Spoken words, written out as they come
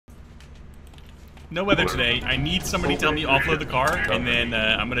No weather today. I need somebody to help me offload the car, and then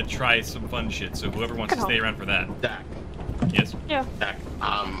I'm gonna try some fun shit. So whoever wants to stay around for that. Dak. Yes. Yeah. Dak.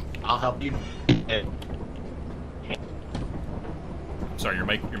 I'll help you. Sorry, your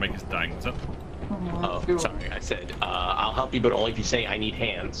mic is dying. What's up? Oh, sorry. I said I'll help you, but only if you say I need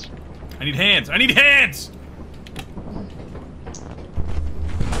hands. I need hands. I need hands.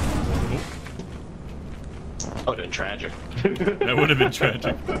 Oh, that's tragic. That would have been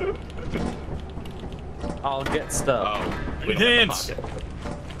tragic. I'll get stuff. Oh, I we need don't have hands. a pocket.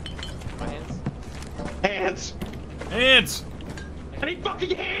 My hands? Hands. Hands. I need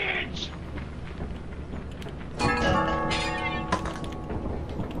fucking hands.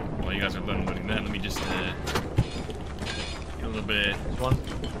 While you guys are loading that, let me just get a little bit. There's one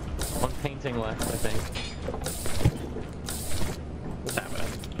painting left, I think. What's that, man?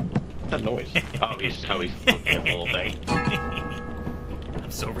 That noise. Oh, he's looking at the little thing. I'm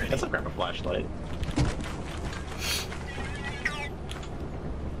so ready. Let's grab a flashlight.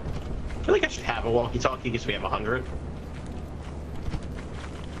 I feel like I should have a walkie-talkie because we have 100.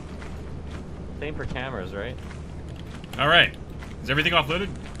 Same for cameras, right? All right. Is everything offloaded?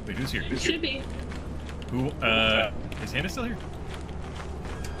 Wait, who's here? Should be. Who? Is Hannah still here?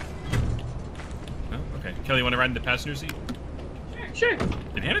 No. Okay. Kelly, you want to ride in the passenger seat? Sure.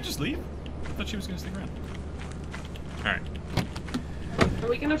 Did Hannah just leave? I thought she was gonna stick around. All right. Are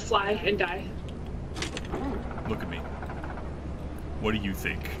we gonna fly and die? Look at me. What do you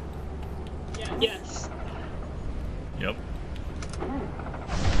think? Yes. Yep.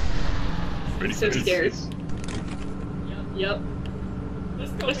 Ready I'm for so this? scared. Yep.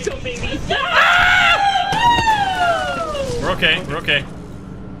 Let's go, baby. We're okay. We're okay.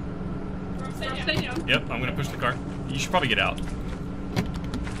 Stay down. Yep. I'm gonna push the car. You should probably get out.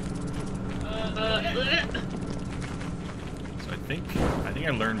 So I think I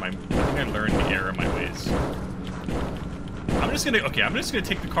learned the error of my ways. I'm just gonna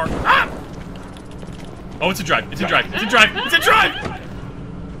take the car. Ah! Oh, it's a drive. It's a drive. It's a drive. It's a drive.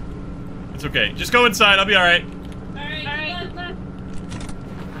 It's okay. Just go inside. I'll be all right. Alright.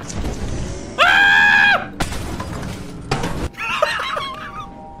 Ah!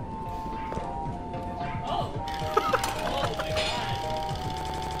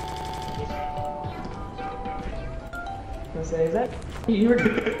 Is that you were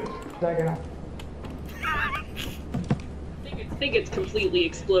gonna I think it's completely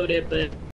exploded, but